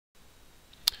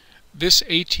This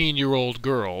 18-year-old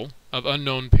girl of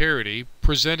unknown parity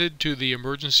presented to the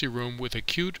emergency room with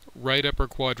acute right upper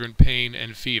quadrant pain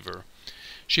and fever.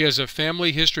 She has a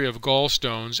family history of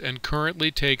gallstones and currently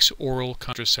takes oral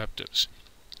contraceptives.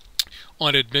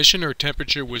 On admission, her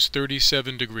temperature was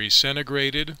 37 degrees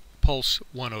centigrade, pulse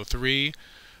 103,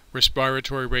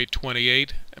 respiratory rate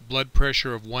 28, blood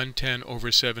pressure of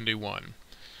 110/71.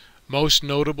 Most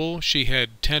notable, she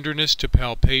had tenderness to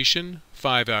palpation,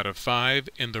 5 out of 5,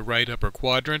 in the right upper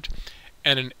quadrant,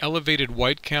 and an elevated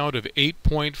white count of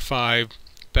 8.5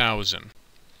 thousand.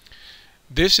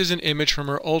 This is an image from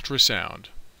her ultrasound.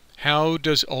 How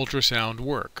does ultrasound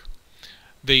work?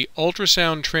 The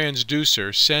ultrasound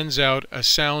transducer sends out a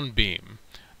sound beam.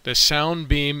 The sound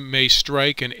beam may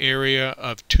strike an area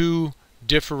of two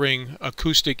differing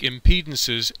acoustic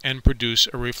impedances and produce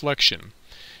a reflection.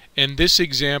 In this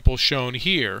example shown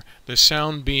here, the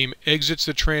sound beam exits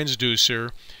the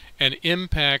transducer and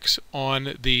impacts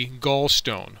on the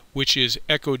gallstone, which is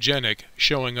echogenic,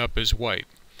 showing up as white.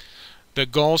 The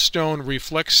gallstone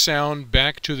reflects sound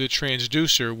back to the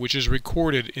transducer, which is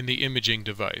recorded in the imaging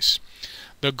device.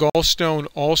 The gallstone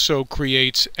also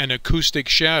creates an acoustic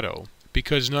shadow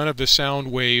because none of the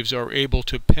sound waves are able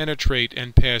to penetrate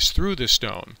and pass through the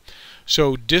stone.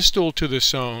 So distal to the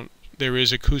stone there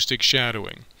is acoustic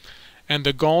shadowing. And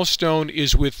the gallstone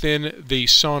is within the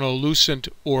sonolucent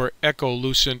or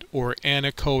echolucent or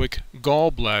anechoic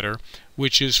gallbladder,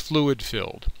 which is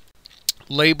fluid-filled.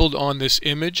 Labeled on this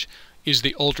image is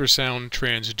the ultrasound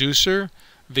transducer,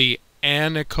 the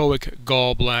anechoic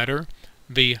gallbladder,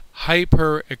 the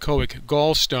hyperechoic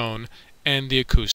gallstone, and the acoustic